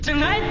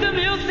Tonight the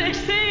music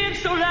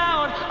seems so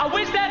loud. I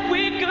wish that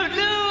we could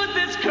lose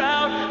this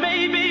crowd.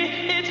 Maybe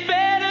it's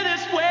better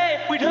this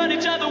way. We'd hurt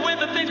each other with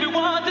the things we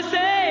want to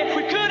say.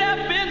 We could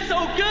have been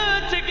so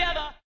good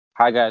together.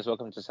 Hi guys,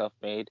 welcome to Self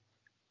Made.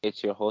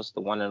 It's your host,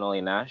 the one and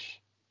only Nash.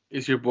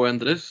 It's your boy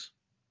Andres.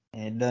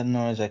 And don't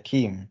know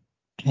Akeem.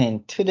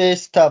 And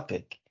today's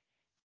topic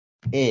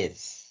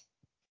is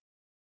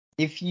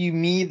if you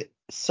meet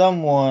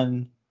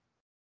someone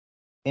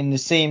in the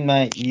same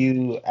night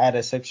you had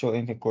a sexual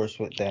intercourse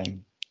with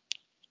them,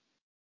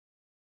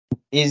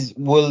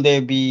 will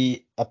there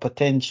be a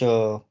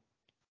potential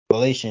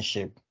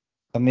relationship,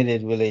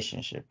 committed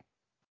relationship?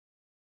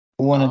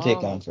 Who wanna take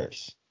on Um,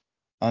 first?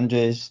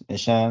 Andres,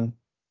 Nishan?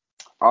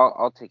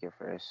 I'll take it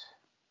first.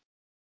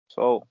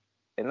 So,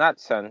 in that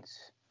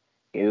sense,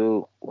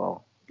 you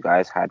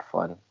guys had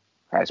fun,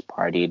 you guys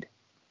partied,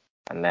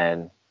 and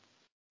then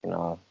you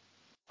know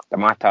the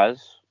matas.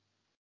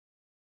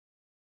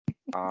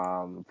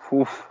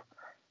 Poof.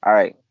 All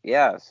right,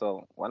 yeah.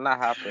 So when that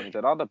happens,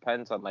 it all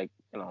depends on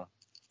the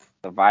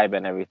vibe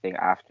and everything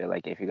after.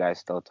 Like if you guys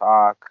still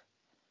talk,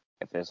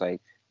 if there's if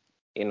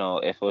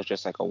it was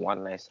just like a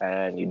one night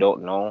stand, you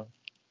don't know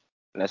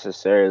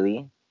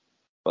necessarily.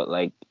 But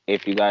like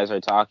if you guys are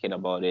talking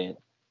about it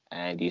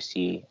and you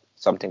see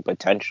something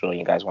potential and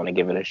you guys want to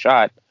give it a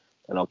shot,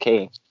 then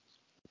okay,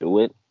 do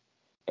it.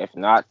 If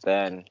not,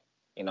 then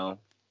you know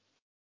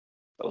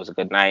it was a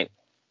good night.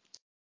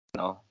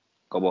 You know,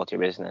 go about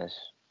your business.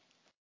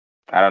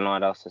 I don't know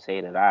what else to say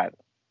to that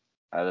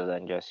other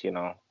than just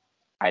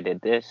I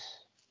did this,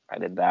 I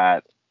did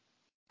that,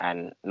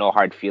 and no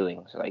hard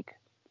feelings. Like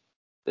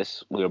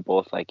this, we were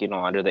both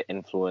under the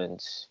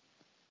influence.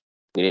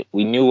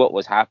 We knew what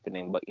was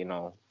happening, but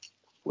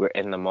we're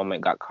in the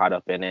moment, got caught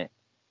up in it,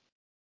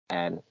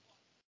 and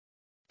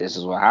this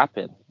is what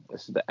happened.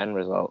 This is the end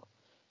result.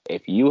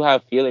 If you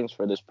have feelings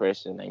for this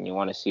person and you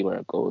want to see where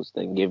it goes,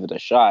 then give it a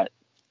shot.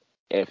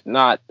 If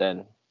not,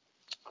 then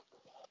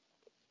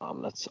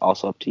that's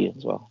also up to you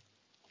as well.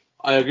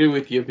 I agree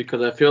with you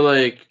because I feel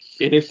like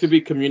it needs to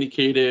be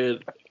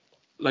communicated.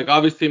 Like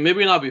obviously,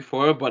 maybe not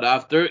before, but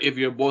after.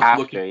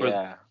 After,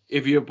 yeah.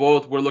 If you're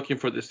both were looking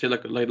for this, say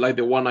like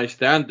the one night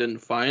stand, then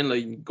fine.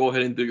 Like go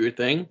ahead and do your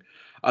thing.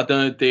 At the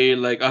end of the day,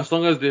 like as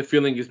long as the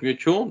feeling is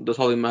mutual, that's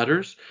all that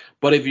matters.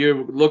 But if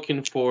you're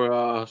looking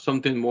for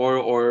something more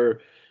or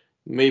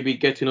maybe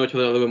get to know each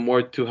other a little bit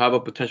more to have a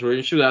potential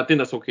relationship, I think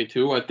that's okay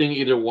too. I think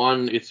either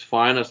one, it's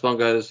fine as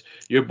long as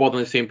you're both on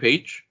the same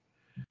page.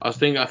 I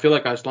feel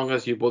like as long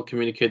as you both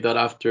communicate that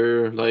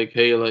after, like,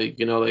 hey, like,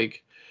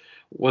 like,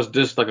 was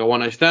this like a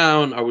one night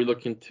stand? Are we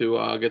looking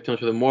to get to know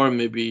each other more?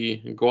 Maybe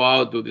go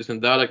out, do this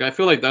and that. Like, I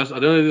feel like I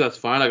don't think that's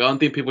fine. Like, I don't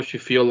think people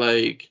should feel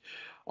like,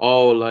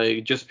 oh,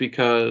 like, just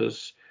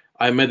because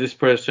I met this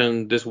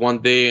person this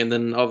one day and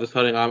then all of a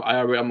sudden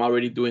I'm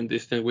already doing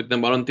this thing with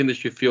them. I don't think they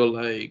should feel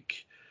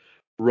like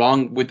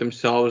wrong with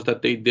themselves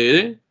that they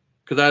did it.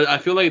 Because I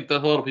feel like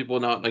there's a lot of people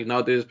now, like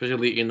nowadays,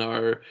 especially in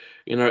our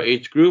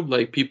age group,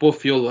 like people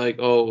feel like,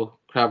 oh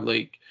crap,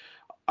 like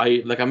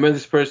I met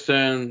this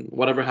person,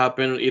 whatever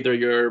happened, either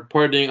you're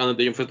partying under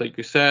the influence like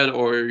you said,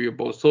 or you're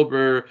both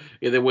sober.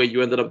 Either way,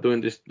 you ended up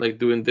doing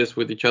this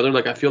with each other.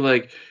 Like I feel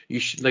like you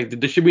should like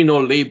there should be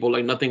no label,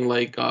 like nothing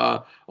like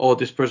oh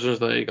this person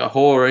is like a whore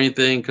or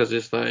anything, because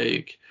it's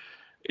like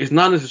it's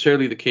not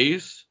necessarily the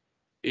case.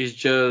 It's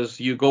just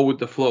you go with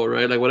the flow,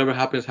 right? Like whatever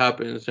happens,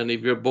 happens. And if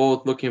you're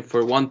both looking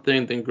for one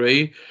thing, then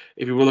great.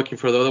 If you were looking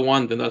for the other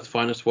one, then that's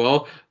fine as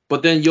well.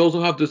 But then you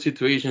also have those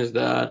situations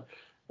that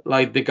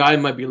like the guy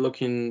might be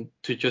looking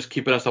to just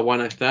keep it as a one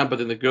night stand, but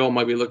then the girl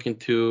might be looking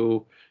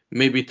to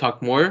maybe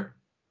talk more.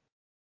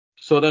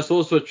 So that's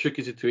also a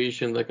tricky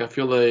situation. Like I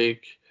feel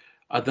like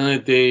at the end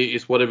of the day,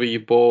 it's whatever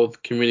you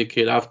both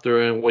communicate after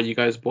and what you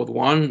guys both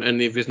want.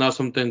 And if it's not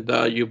something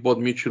that you both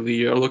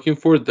mutually are looking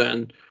for,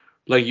 then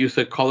like you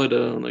said, call it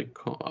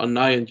a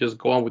night and just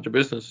go on with your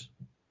business.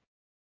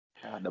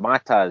 The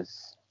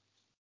matas,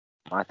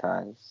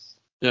 matas.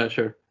 Yeah,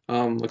 sure.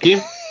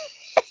 Akeem?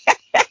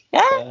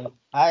 Yeah.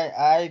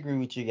 I agree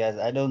with you guys.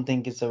 I don't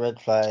think it's a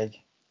red flag.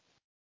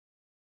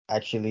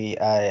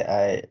 Actually,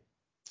 I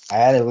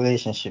had a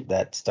relationship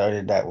that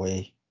started that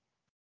way.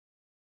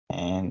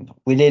 And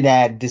we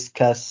didn't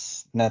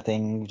discuss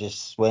nothing, we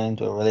just went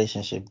into a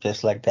relationship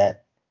just like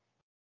that.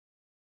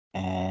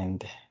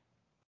 And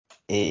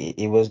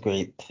it was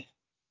great.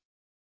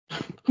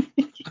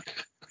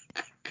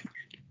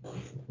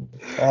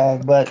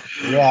 But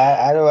yeah,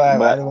 I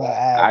But don't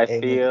have I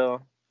any.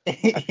 feel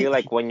I feel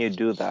like when you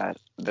do that,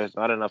 there's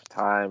not enough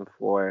time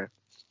for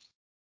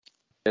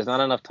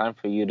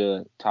you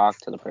to talk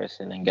to the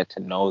person and get to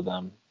know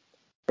them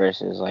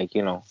versus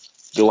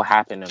do what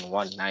happened in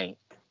one night.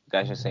 You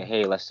guys just say,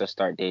 hey, let's just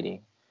start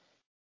dating.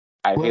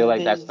 I feel Well,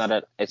 like that's there's not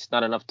a it's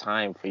not enough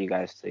time for you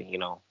guys to,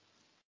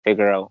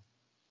 figure out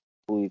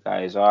who you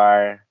guys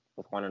are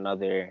with one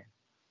another,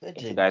 if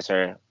you legit. guys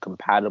are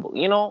compatible.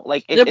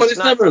 Like Yeah, but it's it's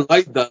not never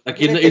like that. You Like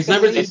gotta it's take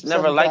a never it's leap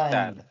never like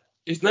that, sometime.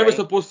 it's never right?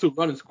 supposed to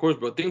run its course,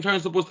 but things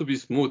aren't supposed to be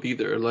smooth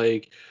either.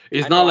 Like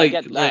it's I not know, I like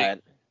get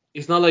that.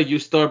 it's not like you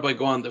start by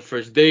going on the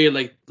first day.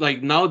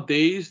 Like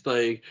nowadays,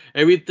 like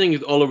everything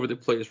is all over the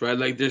place, right?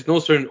 Like there's no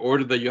certain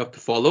order that you have to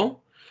follow.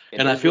 It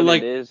And I is feel what it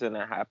like is, and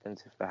it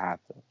happens if it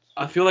happens.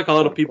 a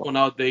lot of people Simple.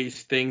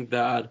 nowadays think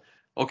that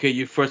okay,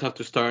 you first have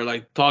to start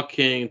like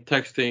talking,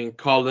 texting,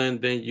 calling,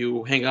 then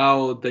you hang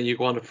out, then you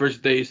go on the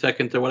first day,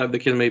 second, or whatever the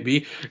case may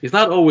be. It's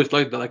not always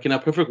like that. Like in a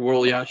perfect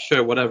world, yeah,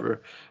 sure,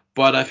 whatever.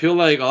 But I feel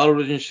like a lot of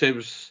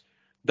relationships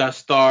that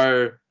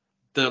start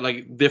the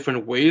like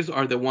different ways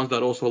are the ones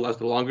that also last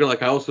the longer.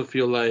 Like I also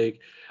feel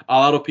like a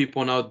lot of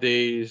people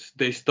nowadays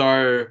they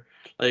start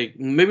like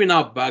maybe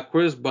not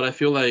backwards, but I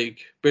feel like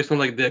based on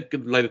like the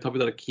topic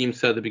that Akeem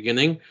said at the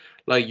beginning,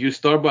 like you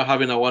start by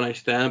having a one night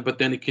stand, but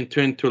then it can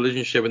turn into a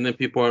relationship, and then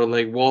people are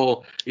like,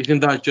 well,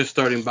 isn't that just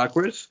starting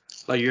backwards?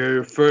 Like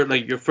you're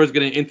first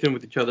getting intimate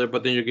with each other,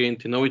 but then you're getting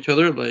to know each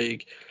other.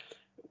 Like,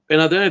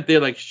 and at the end of the day,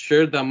 like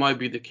sure that might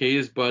be the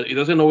case, but it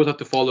doesn't always have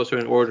to follow a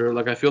certain order.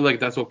 Like I feel like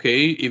that's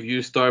okay if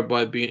you start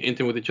by being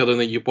intimate with each other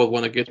and then you both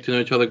want to get to know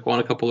each other, go on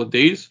a couple of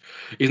days.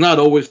 It's not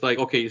always like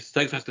okay,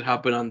 sex has to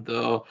happen on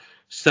the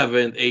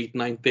seventh, eighth,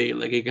 ninth day.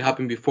 Like it can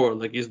happen before.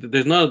 Like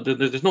there's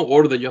no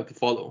order that you have to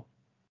follow.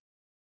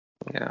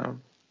 Yeah.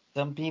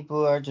 Some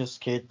people are just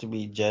scared to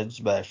be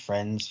judged by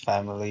friends,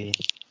 family,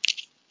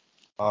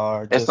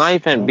 or It's not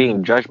just even random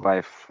being judged people.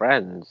 by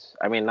friends.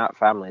 I mean, not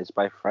family, it's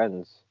by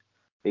friends.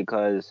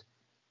 Because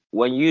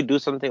when you do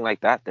something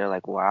like that, they're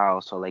like, wow.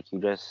 So, like, you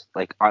just,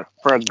 like,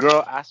 for a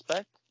girl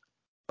aspect,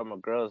 from a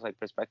girl's, like,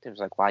 perspective,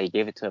 it's like, wow, you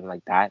gave it to him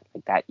like that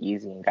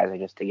easy, and guys are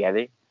just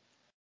together.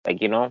 Like,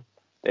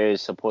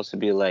 there's supposed to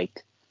be,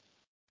 like,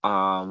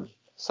 some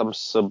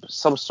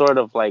sort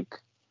of, like,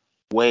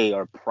 way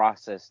or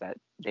process that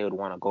they would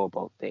want to go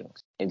about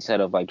things instead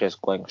of, like, just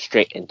going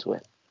straight into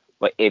it.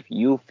 But if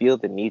you feel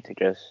the need to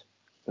you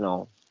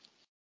know,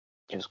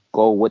 just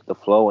go with the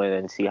flow and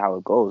then see how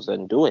it goes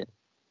and do it.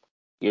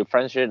 Your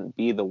friends shouldn't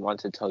be the one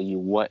to tell you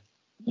what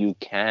you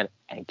can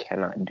and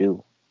cannot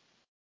do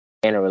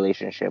in a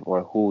relationship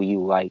or who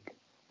you like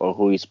or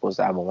who you're supposed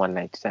to have a one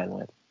night stand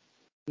with.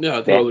 Yeah,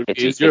 I That totally agree.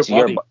 it's It's your it's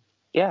your body.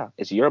 yeah,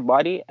 it's your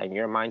body and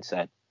your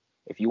mindset.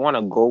 If you want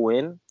to go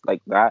in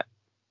like that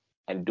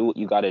and do what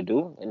you got to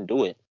do, then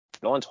do it.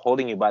 No one's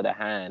holding you by the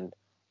hand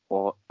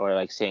or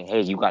like saying,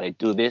 "Hey, you got to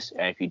do this,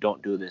 and if you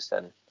don't do this,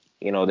 then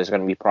there's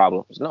going to be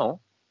problems." No,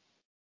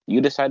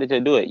 you decided to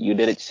do it. You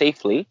did it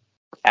safely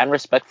and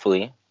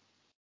respectfully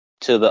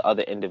to the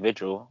other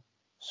individual.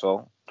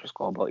 So just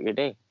go about your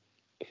day.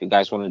 If you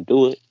guys want to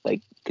do it,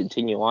 like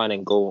continue on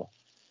and go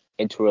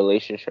into a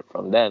relationship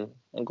from then,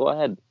 and go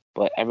ahead.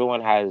 But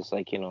everyone has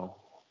like,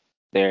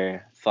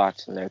 their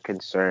thoughts and their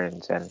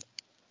concerns and,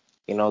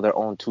 their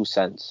own 2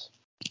 cents.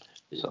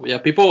 So Yeah,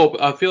 people.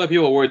 I feel like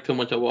people worry too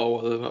much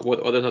about what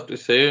others have to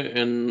say,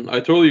 and I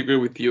totally agree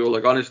with you.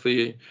 Like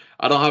honestly,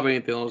 I don't have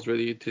anything else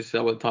really to say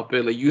about the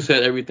topic. Like you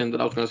said everything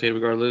that I was gonna say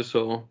regardless.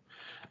 So,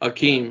 yeah.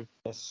 Akeem,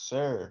 Yes,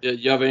 sir.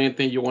 you have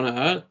anything you want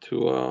to add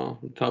to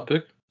the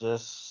topic?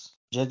 Just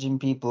judging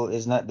people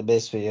is not the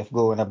best way of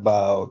going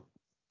about,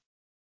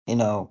 you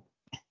know,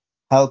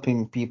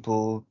 helping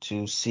people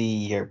to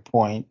see your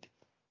point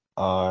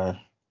or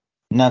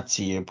not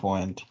see your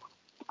point.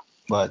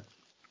 But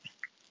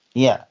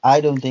yeah,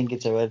 I don't think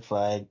it's a red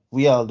flag.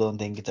 We all don't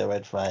think it's a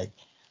red flag.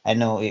 I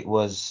know it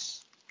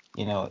was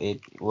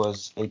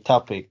a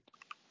topic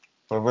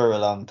for a very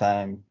long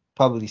time,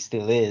 probably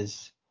still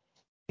is,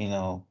 you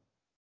know,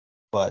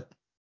 but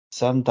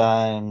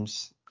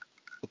sometimes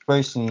the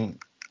person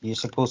you're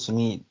supposed to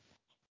meet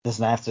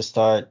doesn't have to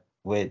start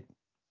with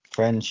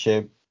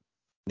friendship,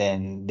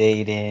 then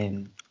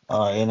dating,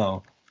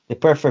 or, the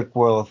perfect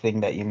world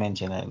thing that you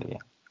mentioned earlier.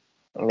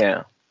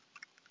 Yeah.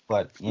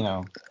 But, it's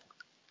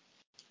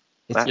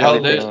Not Yeah, how,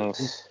 let, it's,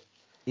 everything's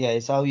yeah,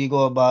 it's how you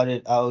go about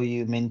it, how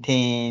you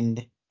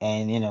maintained,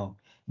 and,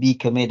 be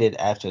committed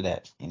after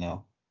that,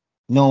 know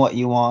what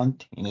you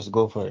want, and just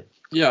go for it.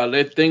 yeah,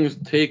 let things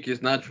take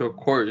its natural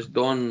course.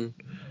 Don't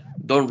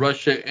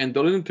rush it, and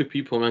don't listen to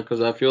people, man.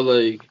 Because I feel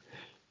like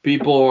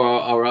people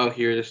are out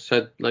here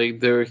said like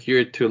they're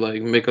here to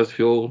like make us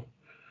feel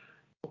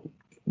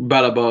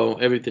bad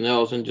about everything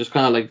else and just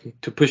kind of like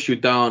to push you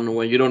down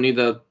when you don't need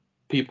that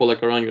people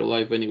like around your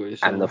life anyway.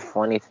 and the So,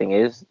 funny thing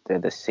is they're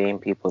the same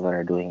people that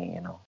are doing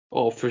it.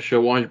 oh, for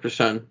sure,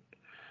 100%.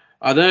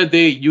 At the end of the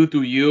day, you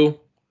do you.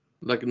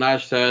 Like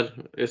Nash said,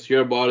 it's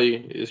your body,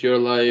 it's your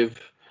life.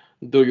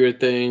 Do your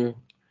thing.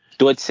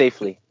 Do it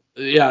safely.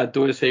 Yeah,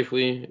 do it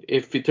safely.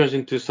 If it turns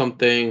into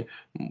something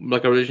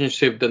like a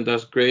relationship, then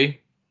that's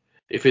great.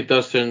 If it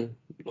doesn't,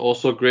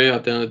 also great.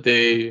 At the end of the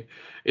day,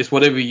 it's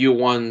whatever you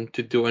want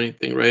to do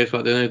anything, right? So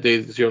at the end of the day,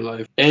 it's your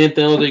life.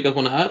 Anything else that you guys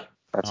want to add?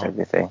 That's No.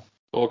 everything.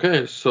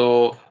 Okay,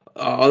 so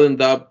other than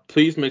that,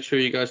 please make sure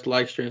you guys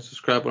like, share, and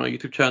subscribe on our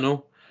YouTube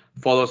channel.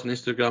 Follow us on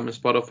Instagram and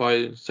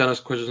Spotify. Send us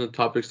questions and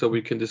topics so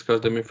we can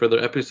discuss them in further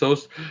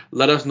episodes.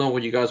 Let us know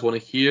what you guys want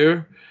to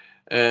hear.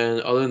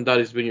 And other than that,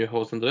 it's been your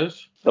host,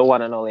 Andres. The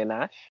one and only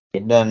Nash.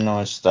 You don't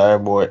know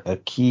Starboy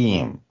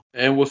Akeem.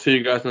 And we'll see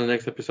you guys in the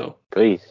next episode. Please.